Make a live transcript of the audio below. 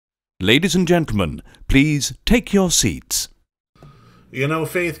Ladies and gentlemen, please take your seats. You know,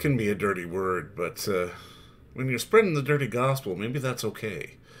 faith can be a dirty word, but when you're spreading the dirty gospel, maybe that's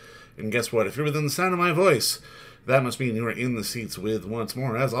okay. And guess what? If you're within the sound of my voice, that must mean you are in the seats with, once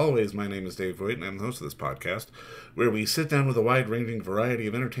more, as always, my name is Dave Voigt, and I'm the host of this podcast, where we sit down with a wide-ranging variety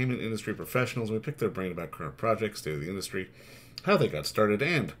of entertainment industry professionals, and we pick their brain about current projects, state of the industry, how they got started,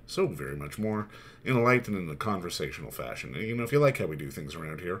 and so very much more, in a light and in a conversational fashion. And, you know, if you like how we do things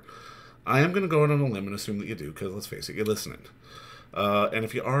around here, I am going to go out on a limb and assume that you do, because let's face it, you're listening. And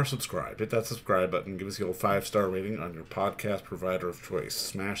if you are subscribed, hit that subscribe button, give us the old 5-star rating on your podcast provider of choice.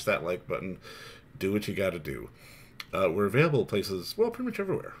 Smash that like button. Do what you got to do. We're available places, well, pretty much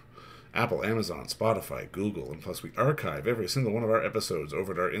everywhere. Apple, Amazon, Spotify, Google, and plus we archive every single one of our episodes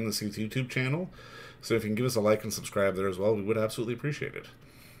over at our In the Seats YouTube channel. So if you can give us a like and subscribe there as well, we would absolutely appreciate it.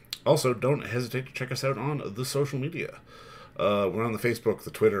 Also, don't hesitate to check us out on the social media. We're on the Facebook,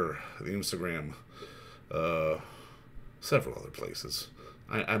 the Twitter, the Instagram, several other places.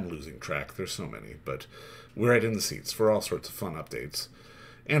 I'm losing track. There's so many. But we're at In the Seats for all sorts of fun updates.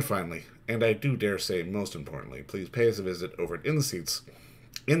 And finally, and I do dare say most importantly, please pay us a visit over at In the Seats,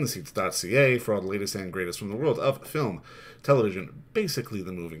 intheseats.ca, for all the latest and greatest from the world of film, television, basically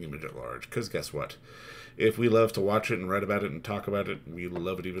the moving image at large. Because guess what? If we love to watch it and write about it and talk about it, we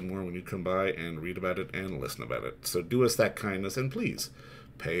love it even more when you come by and read about it and listen about it. So do us that kindness and please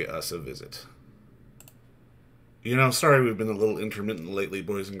pay us a visit. You know, sorry we've been a little intermittent lately,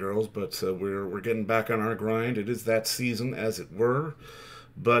 boys and girls, but we're getting back on our grind. It is that season, as it were.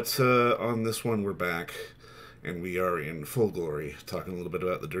 But on this one, we're back, and we are in full glory, talking a little bit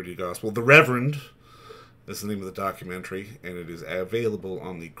about the dirty gospel. The Reverend is the name of the documentary, and it is available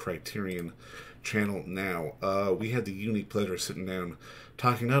on the Criterion Channel now. We had the unique pleasure of sitting down,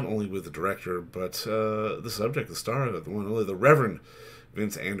 talking not only with the director, but the subject, the star, the one and only, the Reverend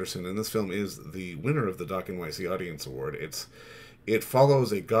Vince Anderson. And this film is the winner of the Doc NYC Audience Award. It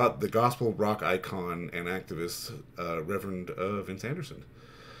follows the gospel rock icon and activist, Reverend Vince Anderson.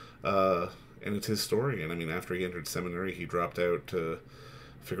 And it's his story. And I mean, after he entered seminary, he dropped out to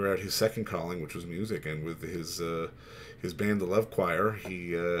figure out his second calling, which was music. And with his band, the Love Choir,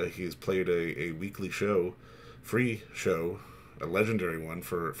 he's played a weekly show, free show, a legendary one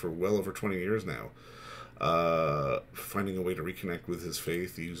for well over 20 years now. Finding a way to reconnect with his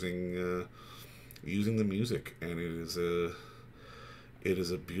faith using the music, and it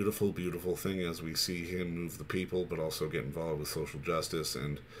is a beautiful, beautiful thing as we see him move the people, but also get involved with social justice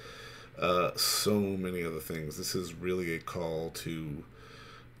and so many other things. This is really a call to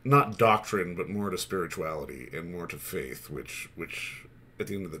not doctrine, but more to spirituality and more to faith, which at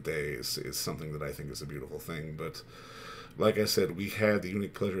the end of the day is something that I think is a beautiful thing. But like I said, we had the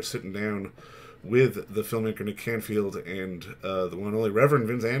unique pleasure of sitting down with the filmmaker Nick Canfield and the one and only Reverend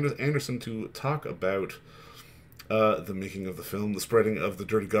Vince Anderson to talk about the making of the film, the spreading of the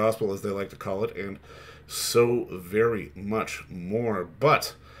dirty gospel, as they like to call it, and so very much more.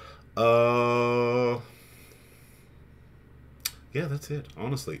 But, yeah, that's it.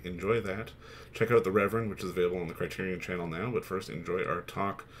 Honestly, enjoy that. Check out The Reverend, which is available on the Criterion Channel now. But first, enjoy our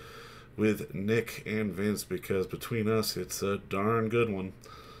talk with Nick and Vince, because between us, it's a darn good one.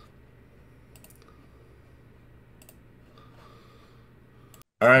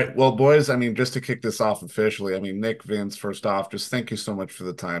 All right. Well, boys, I mean, just to kick this off officially, I mean, Nick, Vince, first off, just thank you so much for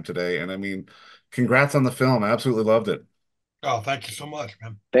the time today. And I mean, congrats on the film. I absolutely loved it. Oh, thank you so much,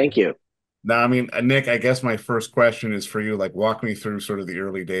 man. Thank you. Now, I mean, Nick, I guess my first question is for you. Like, walk me through sort of the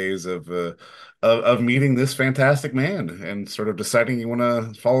early days of meeting this fantastic man and sort of deciding you want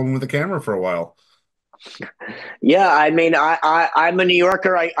to follow him with the camera for a while. Yeah, I mean, I'm a New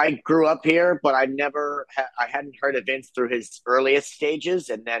Yorker. I grew up here, but I hadn't heard of Vince through his earliest stages.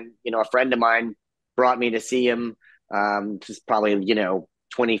 And then, a friend of mine brought me to see him. This is probably,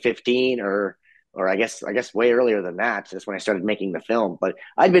 2015 or I guess way earlier than that. That's when I started making the film. But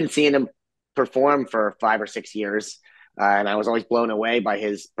I'd been seeing him perform for 5 or 6 years, and I was always blown away by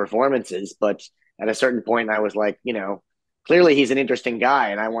his performances. But at a certain point, I was like, clearly he's an interesting guy,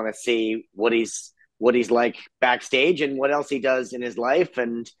 and I want to see what he's like backstage and what else he does in his life.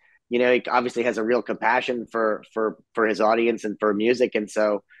 And, he obviously has a real compassion for his audience and for music. And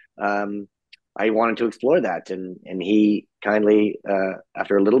so I wanted to explore that. And he kindly,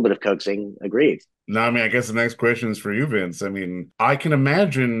 after a little bit of coaxing, agreed. Now, I mean, I guess the next question is for you, Vince. I mean, I can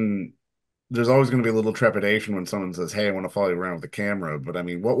imagine there's always going to be a little trepidation when someone says, "Hey, I want to follow you around with the camera." But I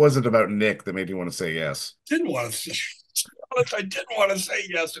mean, what was it about Nick that made you want to say yes? I didn't want to say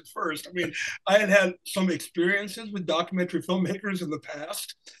yes at first. I mean, I had some experiences with documentary filmmakers in the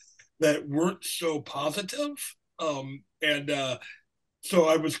past that weren't so positive. So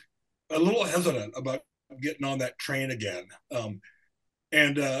I was a little hesitant about getting on that train again.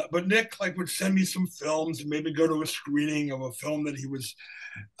 But Nick like would send me some films and maybe go to a screening of a film that he was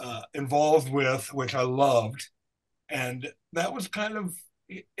involved with, which I loved, and that was kind of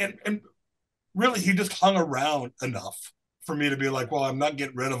and really he just hung around enough for me to be like, well, I'm not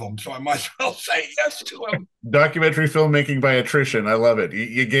getting rid of him, so I might as well say yes to him. Documentary filmmaking by attrition. I love it.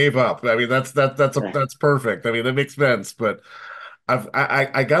 You gave up. I mean, that's perfect. I mean, that makes sense. But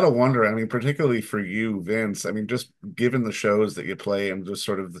I gotta wonder. I mean, particularly for you, Vince. I mean, just given the shows that you play and just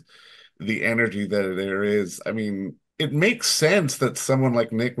sort of the energy that there is. I mean, it makes sense that someone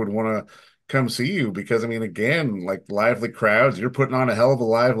like Nick would want to come see you because I mean, again, like lively crowds. You're putting on a hell of a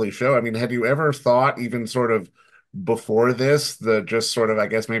lively show. I mean, had you ever thought, even sort of before this, the just sort of, I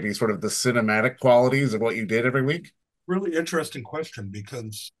guess, maybe sort of the cinematic qualities of what you did every week? Really interesting question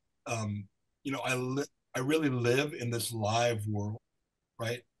because you know I really live in this live world,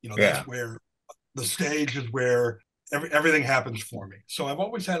 right? You know, that's Yeah, where the stage is where everything happens for me. So I've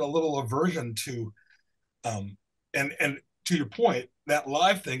always had a little aversion to and to your point, that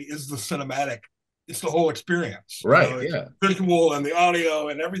live thing is the cinematic. It's the whole experience. You right. know, it's Yeah, visual and the audio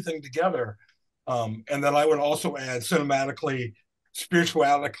and everything together. And then I would also add cinematically,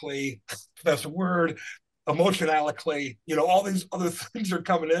 spiritualically, if that's a word, emotionalically. You know, all these other things are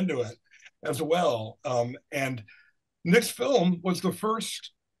coming into it as well. And Nick's film was the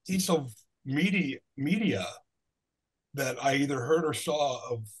first piece of media that I either heard or saw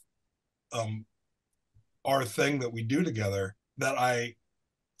of um, our thing that we do together that I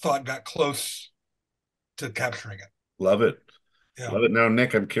thought got close to capturing it. love it. Yeah. Love it. Now,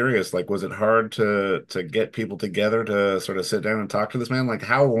 Nick, I'm curious, like, was it hard to get people together to sort of sit down and talk to this man? Like,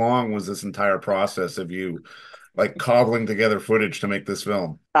 how long was this entire process of you like cobbling together footage to make this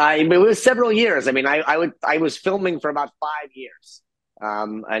film? It was several years. I mean, I was filming for about 5 years,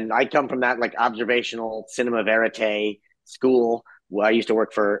 and I come from that like observational cinema verite school. Well, I used to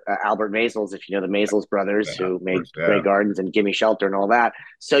work for Albert Maysles, if you know the Maysles brothers, Yeah, of who made course. Grey Yeah. Gardens and Gimme Shelter and all that.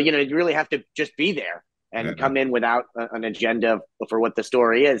 So you know, you really have to just be there and Yeah. come in without an agenda for what the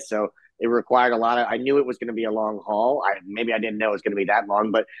story is. So it required a lot of. I knew it was going to be a long haul. Maybe I didn't know it was going to be that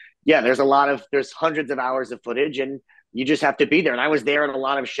long, but yeah, there's hundreds of hours of footage, and you just have to be there. And I was there in a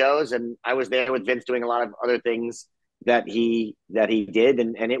lot of shows, and I was there with Vince doing a lot of other things that he did,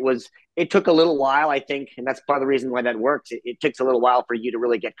 and it took a little while, I think, and that's part of the reason why that works. It takes a little while for you to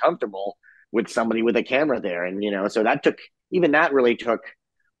really get comfortable with somebody with a camera there, and you know, so that really took,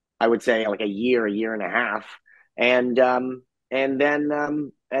 I would say, like a year and a half, and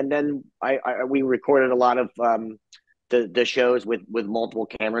then we recorded a lot of the shows with multiple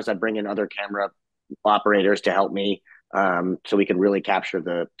cameras. I bring in other camera operators to help me, so we can really capture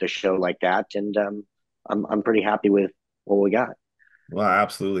the show like that. And I'm pretty happy with what we got. Well,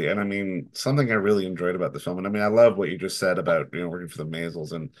 absolutely. And I mean, something I really enjoyed about the film, and I mean, I love what you just said about, working for the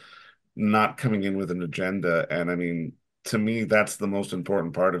Maisels and not coming in with an agenda. And I mean, to me, that's the most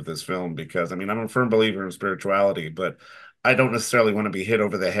important part of this film because I mean, I'm a firm believer in spirituality, but I don't necessarily want to be hit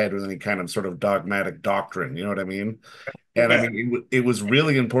over the head with any kind of sort of dogmatic doctrine. You know what I mean? You And I bet. mean, it was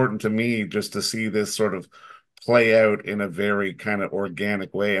really important to me just to see this sort of play out in a very kind of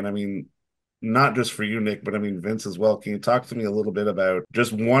organic way. And I mean, not just for you, Nick, but I mean, Vince as well. Can you talk to me a little bit about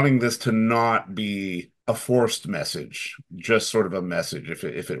just wanting this to not be a forced message, just sort of a message, if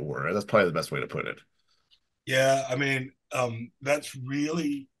it were? That's probably the best way to put it. Yeah, I mean, that's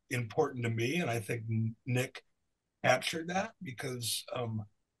really important to me, and I think Nick captured that because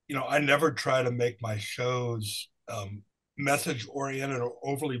I never try to make my shows message oriented or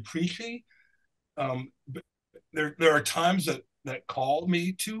overly preachy. But there are times that call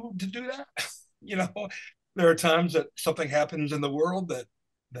me to do that. you know, there are times that something happens in the world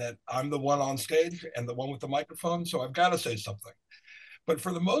that I'm the one on stage and the one with the microphone, so I've got to say something. But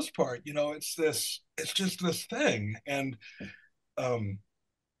for the most part, it's just this thing, and um,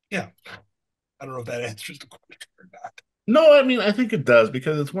 yeah, I don't know if that answers the question or not. No, I mean, I think it does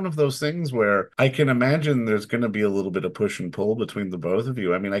because it's one of those things where I can imagine there's going to be a little bit of push and pull between the both of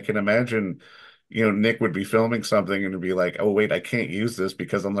you. I mean, I can imagine, Nick would be filming something and it'd be like, oh, wait, I can't use this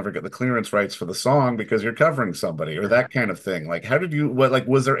because I'll never get the clearance rights for the song because you're covering somebody or that kind of thing. Like,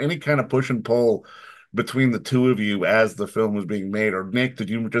 was there any kind of push and pull between the two of you as the film was being made? Or Nick, did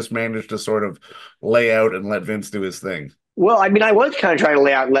you just manage to sort of lay out and let Vince do his thing? Well, I mean, I was kind of trying to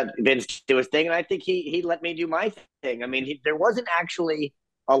lay out and let Vince do his thing, and I think he let me do my thing. I mean, there wasn't actually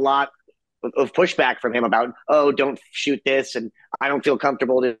a lot of pushback from him about, oh, don't shoot this, and I don't feel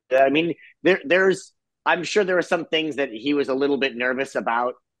comfortable. I mean, I'm sure there were some things that he was a little bit nervous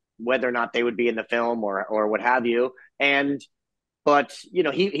about whether or not they would be in the film or what have you, and but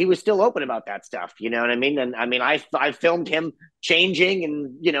he was still open about that stuff. You know what I mean? And I mean, I filmed him changing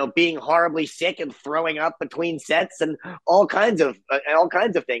and being horribly sick and throwing up between sets and all kinds of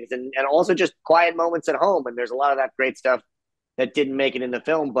things, and also just quiet moments at home. And there's a lot of that great stuff that didn't make it in the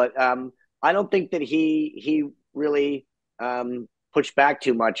film. But I don't think that he really pushed back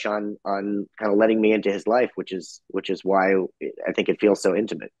too much on kind of letting me into his life, which is why I think it feels so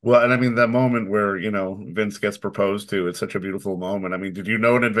intimate. Well, and I mean, that moment where, Vince gets proposed to, it's such a beautiful moment. I mean, did you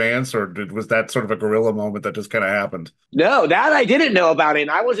know in advance, or was that sort of a guerrilla moment that just kind of happened? No, that I didn't know about it.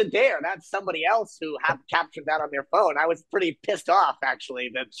 And I wasn't there. That's somebody else who captured that on their phone. I was pretty pissed off,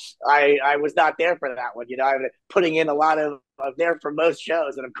 actually, that I was not there for that one. I'm putting in a lot of there for most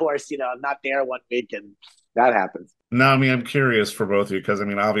shows. And of course, I'm not there one week, and that happens. No, I mean, I'm curious for both of you because I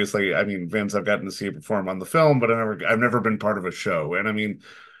mean, obviously, I mean, Vince, I've gotten to see you perform on the film, but I've never been part of a show. And I mean,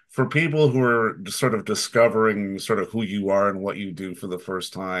 for people who are just sort of discovering sort of who you are and what you do for the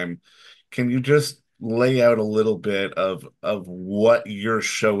first time, can you just lay out a little bit of what your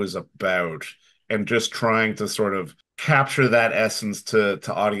show is about and just trying to sort of capture that essence to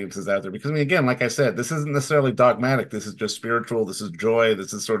audiences out there? Because I mean, again, like I said, this isn't necessarily dogmatic. This is just spiritual. This is joy.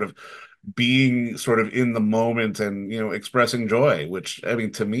 This is sort of being sort of in the moment and expressing joy, which I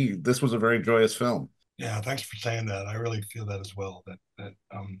mean, to me, this was a very joyous film. Yeah, thanks for saying that. I really feel that as well.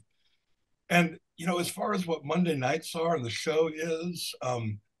 And as far as what Monday nights are and the show is,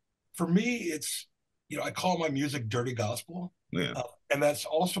 for me, it's I call my music dirty gospel. Yeah. And that's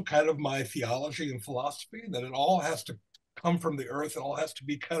also kind of my theology and philosophy, that it all has to come from the earth. It all has to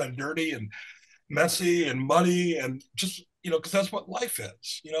be kind of dirty and messy and muddy and just because that's what life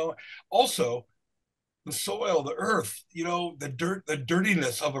is. Also the soil, the earth, the dirt, the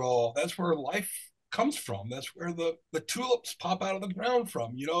dirtiness of it all. That's where life comes from. That's where the tulips pop out of the ground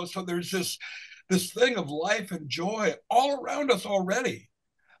from. So there's this thing of life and joy all around us already.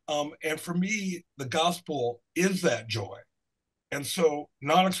 And for me, the gospel is that joy. And so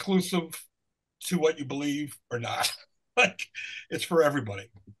non-exclusive to what you believe or not. Like, it's for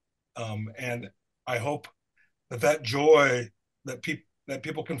everybody. And I hope that joy, that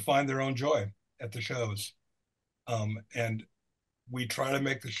people can find their own joy at the shows. And we try to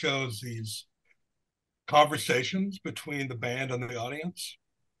make the shows these conversations between the band and the audience.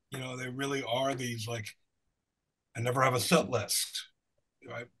 They really are these, like, I never have a set list.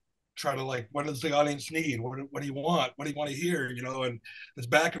 I try to, like, what does the audience need? What do you want? What do you want to hear? And this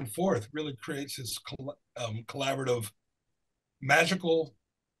back and forth really creates this collaborative, magical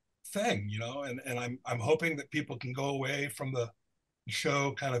thing, and I'm hoping that people can go away from the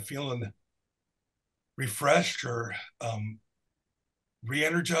show kind of feeling refreshed or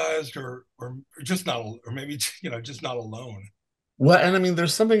re-energized or just not, or maybe just not alone. Well, and I mean,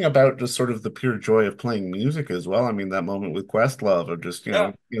 there's something about just sort of the pure joy of playing music as well. I mean, that moment with Questlove of just,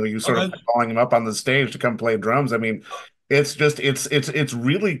 you sort of calling him up on the stage to come play drums. I mean, it's just, it's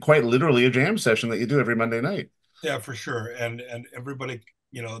really quite literally a jam session that you do every Monday night. Yeah, for sure. And everybody,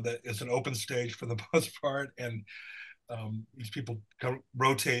 that is an open stage for the most part. And these people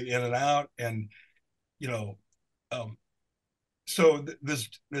rotate in and out. And, so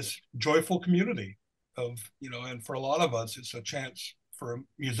this joyful community of, and for a lot of us, it's a chance for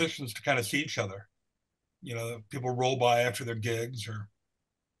musicians to kind of see each other. People roll by after their gigs or,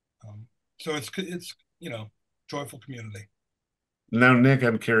 so it's joyful community. Now, Nick,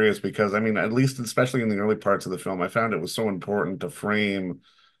 I'm curious because I mean, at least especially in the early parts of the film, I found it was so important to frame,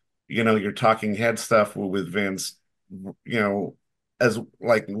 your talking head stuff with Vince, as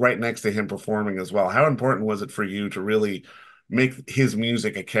like right next to him performing as well. How important was it for you to really make his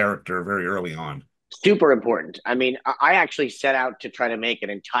music a character very early on? Super important. I mean, I actually set out to try to make an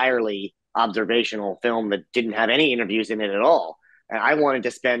entirely observational film that didn't have any interviews in it at all. And I wanted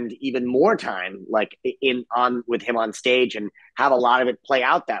to spend even more time like with him on stage and have a lot of it play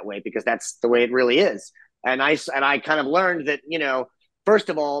out that way, because that's the way it really is. And I kind of learned that, first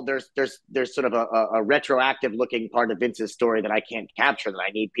of all, there's sort of a retroactive looking part of Vince's story that I can't capture, that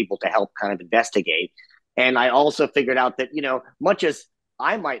I need people to help kind of investigate. And I also figured out that, much as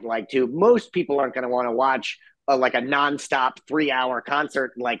I might like to, most people aren't going to want to watch like a nonstop 3-hour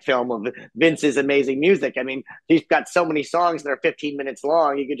concert like film of Vince's amazing music. I mean, he's got so many songs that are 15 minutes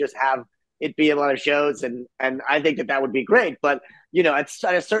long. You could just have it be a lot of shows, and I think that would be great. But at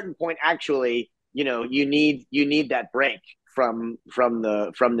a certain point, actually, you need that break from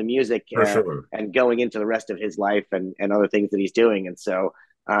the music sure. And going into the rest of his life and other things that he's doing. And so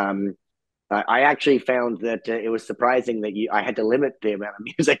I actually found that it was surprising that I had to limit the amount of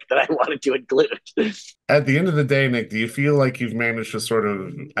music that I wanted to include. At the end of the day, Nick, do you feel like you've managed to sort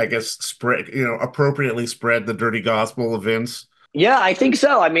of, I guess, appropriately spread the dirty gospel of Vince Yeah, I think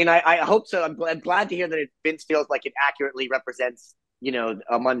so. I mean, I hope so. I'm glad to hear that Vince feels like it accurately represents,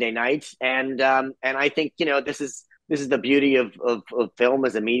 a Monday night. And I think, this is the beauty of film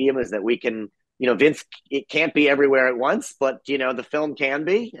as a medium, is that we can, Vince, it can't be everywhere at once, but the film can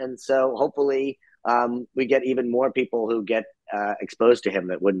be. And so hopefully we get even more people who get exposed to him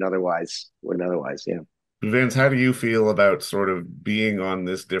that wouldn't otherwise. Yeah. Vince, how do you feel about sort of being on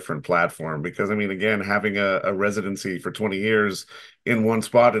this different platform? Because I mean, again, having a residency for 20 years in one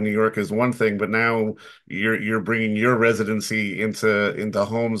spot in New York is one thing, but now you're bringing your residency into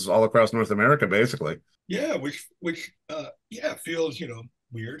homes all across North America, basically. Yeah, which yeah, feels,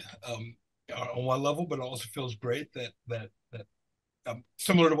 weird on one level, but it also feels great that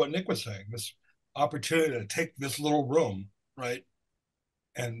similar to what Nick was saying, this opportunity to take this little room, right,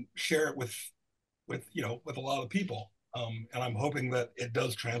 and share it with with a lot of people. And I'm hoping that it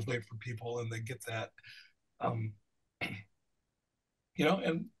does translate for people and they get that. Um,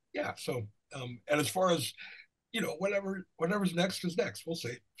 and yeah, so and as far as whatever's next is next. We'll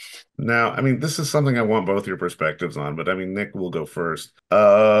see. Now, I mean, this is something I want both your perspectives on, but I mean, Nick will go first.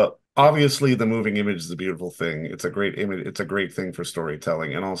 Obviously, the moving image is a beautiful thing. It's a great image. It's a great thing for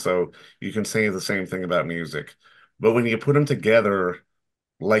storytelling, and also you can say the same thing about music. But when you put them together,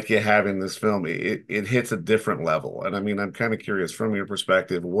 like you have in this film, it hits a different level. And I mean, I'm kind of curious from your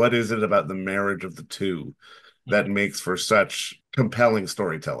perspective, what is it about the marriage of the two that makes for such compelling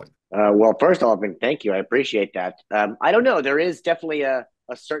storytelling? Well, first off, and thank you. I appreciate that. I don't know. There is definitely a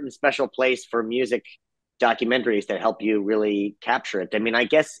certain special place for music documentaries that help you really capture it. I mean, I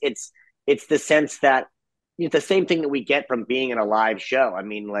guess it's the sense that it's the same thing that we get from being in a live show. I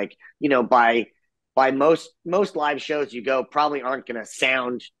mean, like, by most live shows you go probably aren't going to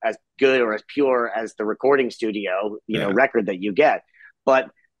sound as good or as pure as the recording studio, Yeah. record that you get. But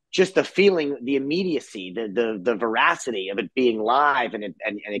just the feeling, the immediacy, the veracity of it being live and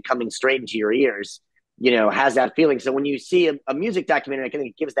it coming straight into your ears, has that feeling. So when you see a music documentary, I think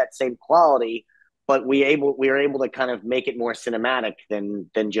it gives that same quality, but we are able to kind of make it more cinematic than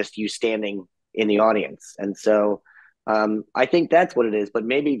just you standing in the audience. And so I think that's what it is. But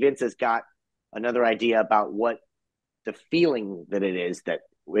maybe Vince has got another idea about what the feeling that it is that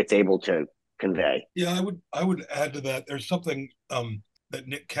it's able to convey. Yeah, I would add to that. There's something that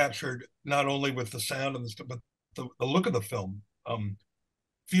Nick captured not only with the sound and the stuff, but the look of the film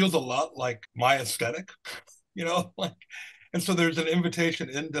feels a lot like my aesthetic, like. And so there's an invitation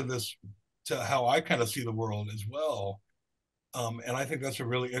into this to how I kind of see the world as well. And I think that's a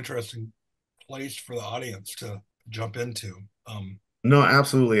really interesting place for the audience to jump into. No,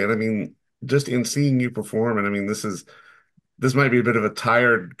 absolutely. And I mean, just in seeing you perform, and I mean, this might be a bit of a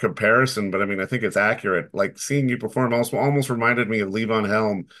tired comparison, but I mean, I think it's accurate. Like seeing you perform also almost reminded me of Levon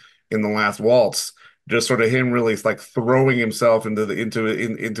Helm in The Last Waltz. Just sort of him really like throwing himself into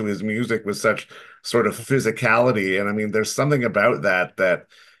his music with such sort of physicality. And I mean, there's something about that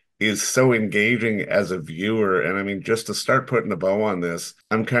is so engaging as a viewer. And I mean, just to start putting a bow on this,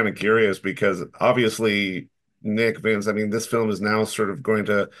 I'm kind of curious because obviously, Nick, Vince, I mean, this film is now sort of going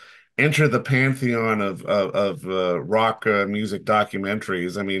to enter the pantheon of rock music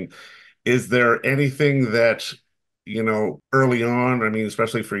documentaries. I mean, is there anything that, early on, I mean,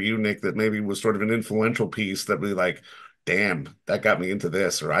 especially for you, Nick, that maybe was sort of an influential piece that we like, damn, that got me into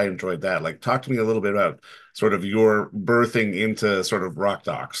this, or I enjoyed that. Like, talk to me a little bit about sort of your birthing into sort of rock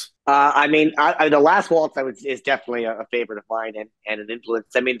docs. I mean, the Last Waltz is definitely a favorite of mine and an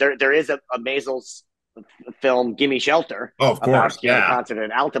influence. I mean, there is a Maisels film, "Gimme Shelter," Oh, of about course. the Yeah. concert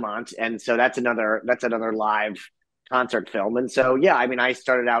at Altamont, and so that's another live concert film. And so yeah, I mean, I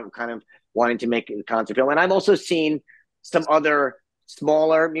started out kind of wanting to make a concert film, and I've also seen some other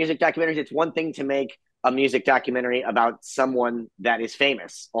smaller music documentaries. It's one thing to make a music documentary about someone that is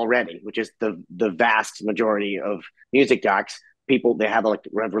famous already, which is the vast majority of music docs. People, they have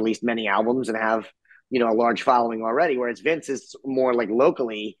released many albums and have a large following already, whereas Vince is more like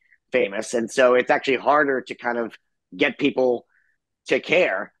locally famous, and so it's actually harder to kind of get people to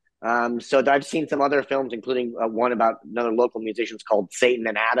care. So I've seen some other films, including one about another local musicians called Satan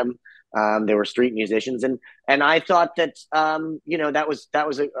and Adam. They were street musicians, and I thought that that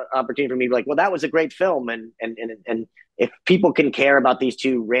was an opportunity for me to be like, well, that was a great film, and if people can care about these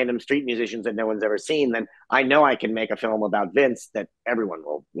two random street musicians that no one's ever seen, then I know I can make a film about Vince that everyone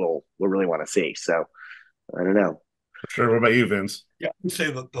will really want to see. So I don't know. Sure. What about you, Vince? Yeah, I would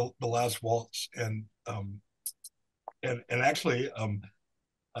say that the Last Waltz and actually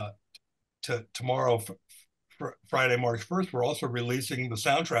to tomorrow, Friday, March 1st, we're also releasing the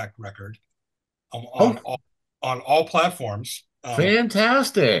soundtrack record Oh, on all platforms.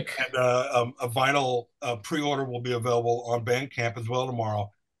 Fantastic. And a vinyl pre-order will be available on Bandcamp as well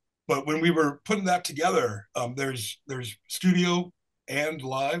tomorrow. But when we were putting that together, there's studio and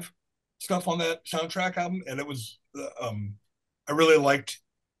live stuff on that soundtrack album, and it was I really liked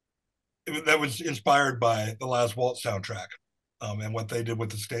it. That was inspired by the Last Waltz soundtrack, and what they did with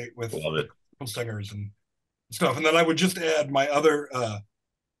the state with Love it. singers and stuff. And then I would just add my other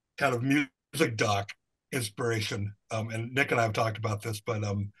kind of music doc inspiration. And Nick and I have talked about this, but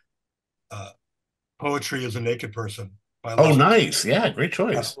Poetry is a Naked Person by Oh, nice. Yeah, great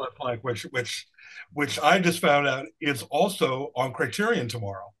choice. Les Blank, which I just found out is also on Criterion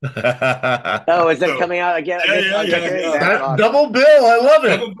tomorrow. Oh, is that coming out again? That double bill. I love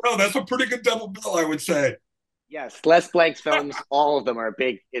it. Double bill. That's a pretty good double bill, I would say. Yes, Les Blank's films, all of them are a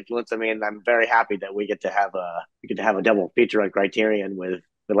big influence on me, and I'm very happy that we get to have a double feature on Criterion with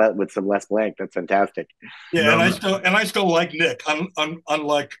some Les Blank. That's fantastic. Yeah, and I still like Nick,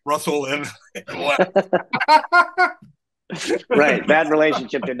 unlike Russell and Right, that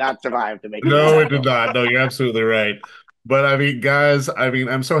relationship did not survive to make. No, it did not. No, you're absolutely right. But I mean, guys,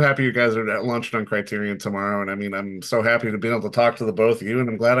 I'm so happy you guys are at launching on Criterion tomorrow, and I mean, I'm so happy to be able to talk to the both of you, and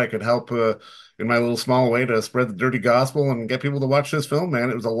I'm glad I could help in my little small way to spread the dirty gospel and get people to watch this film. Man,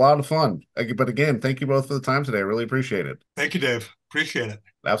 it was a lot of fun. But again, thank you both for the time today. I really appreciate it. Thank you, Dave. Appreciate it.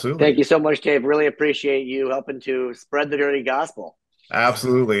 Absolutely. Thank you so much, Dave. Really appreciate you helping to spread the dirty gospel.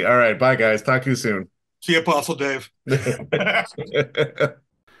 Absolutely. All right, bye, guys. Talk to you soon. See you, Apostle Dave.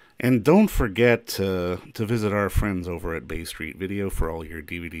 And don't forget to visit our friends over at Bay Street Video for all your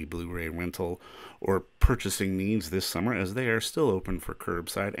DVD, Blu-ray rental, or purchasing needs this summer, as they are still open for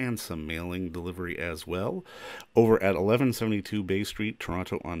curbside and some mailing delivery as well. Over at 1172 Bay Street,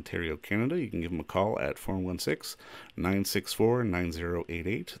 Toronto, Ontario, Canada, you can give them a call at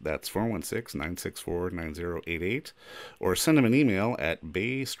 416-964-9088. That's 416-964-9088. Or send them an email at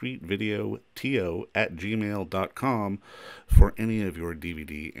baystreetvideoto@gmail.com for any of your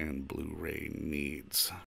DVD and Blu-ray needs.